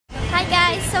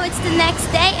so it's the next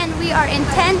day and we are in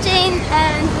Tenjin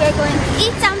and we're going to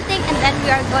eat something and then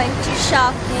we are going to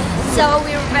shop. So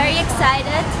we're very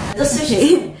excited. The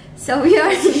sushi. So we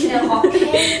are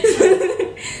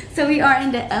so we are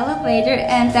in the elevator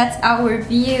and that's our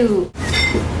view.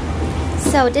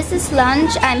 So this is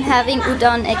lunch. I'm having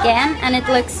udon again and it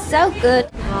looks so good.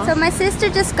 So my sister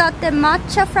just got the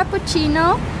matcha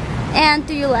frappuccino. And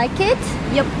do you like it?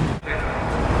 Yep.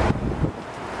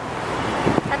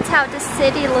 That's how the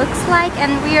city looks like,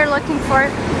 and we are looking for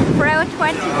Forever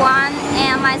 21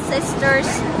 and my sisters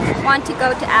want to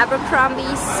go to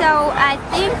Abercrombie, so I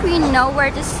think we know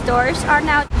where the stores are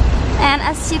now. And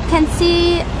as you can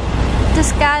see, the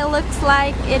sky looks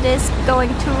like it is going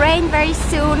to rain very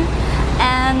soon,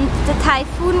 and the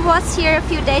typhoon was here a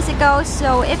few days ago,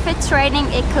 so if it's raining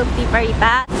it could be very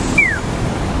bad.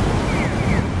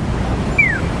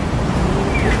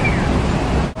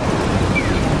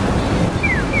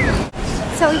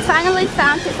 So we finally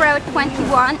found the Forever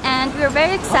 21 and we're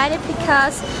very excited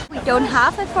because we don't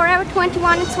have a Forever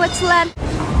 21 in Switzerland.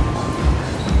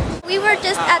 We were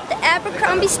just at the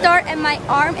Abercrombie store and my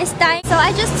arm is dying. So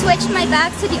I just switched my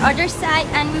bags to the other side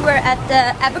and we were at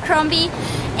the Abercrombie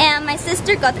and my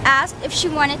sister got asked if she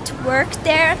wanted to work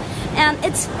there. And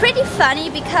it's pretty funny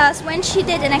because when she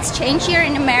did an exchange year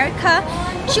in America,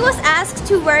 she was asked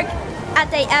to work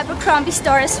at the Abercrombie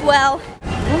store as well.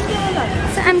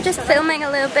 So I'm just filming a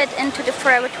little bit into the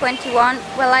Forever 21.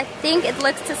 Well, I think it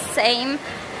looks the same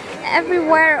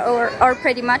everywhere or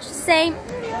pretty much the same.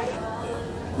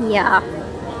 Yeah.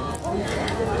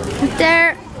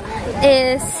 There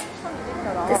is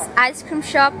this ice cream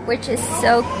shop which is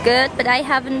so good, but I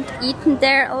haven't eaten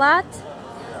there a lot.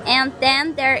 And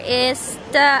then there is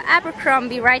the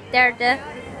Abercrombie right there, the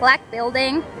black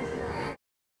building.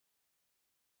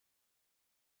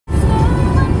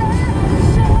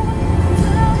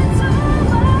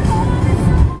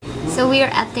 So we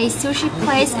are at the sushi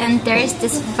place and there is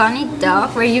this funny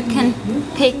dog where you can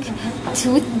pick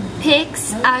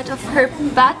toothpicks out of her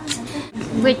butt,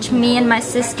 which me and my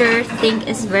sister think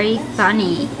is very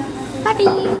funny.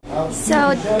 Buddy!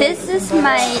 So this is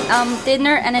my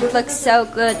dinner and it looks so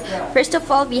good. First of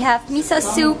all, we have miso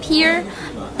soup here.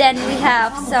 Then we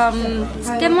have some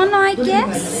tsukemono, I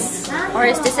guess. Or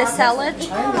is this a salad?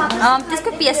 This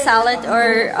could be a salad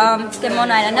or tsukemono,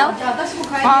 I don't know.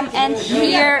 And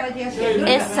here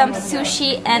is some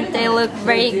sushi and they look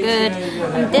very good.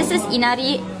 This is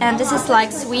inari and this is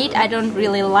like sweet. I don't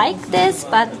really like this,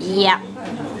 but yeah.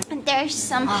 There's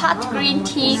some hot green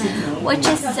tea, which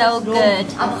is so good.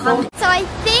 So I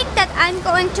think that I'm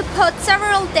going to put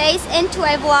several days into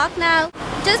a vlog now,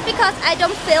 just because I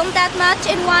don't film that much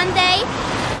in one day.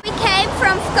 We came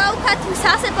from Fukuoka to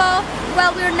Sasebo.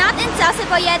 Well, we're not in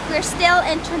Sasebo yet, we're still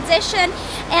in transition,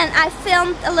 and I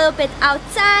filmed a little bit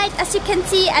outside, as you can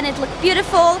see, and it looked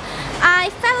beautiful. I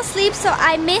fell asleep, so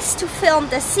I missed to film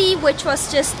the sea, which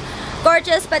was just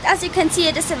gorgeous, but as you can see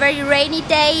it is a very rainy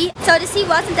day, so the sea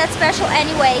wasn't that special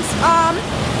anyways.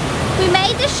 We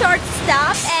made a short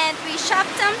stop and we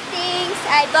shopped some things.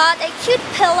 I bought a cute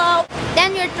pillow.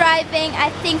 Then we're driving,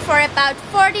 I think, for about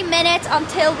 40 minutes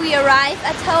until we arrive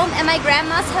at home and my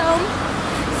grandma's home.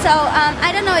 So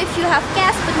I don't know if you have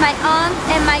guessed, but my aunt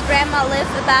and my grandma live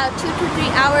about 2 to 3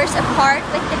 hours apart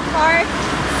with the car.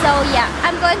 So yeah,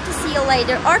 I'm going to see you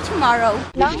later or tomorrow.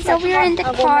 So we're in the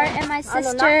car and my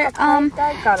sister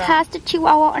has the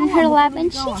Chihuahua on her lap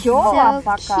and she's so cute.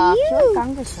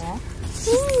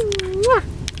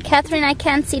 Catherine, I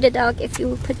can't see the dog if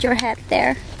you put your head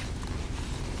there.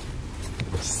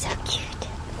 She's so cute.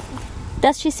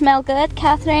 Does she smell good,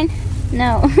 Catherine?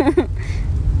 No.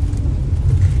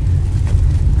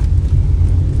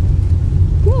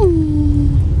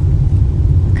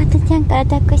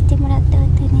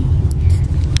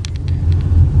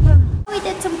 We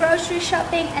did some grocery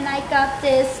shopping and I got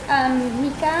this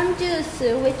mikan juice,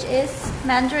 which is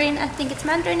Mandarin. I think it's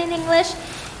Mandarin in English,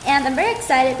 and I'm very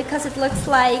excited because it looks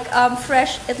like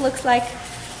fresh. It looks like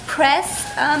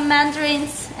pressed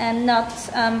mandarins and not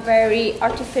very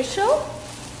artificial.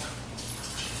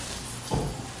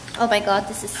 Oh my god,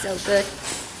 this is so good.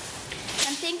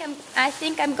 I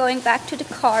think I'm going back to the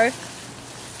car,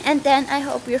 and then I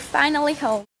hope we're finally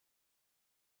home.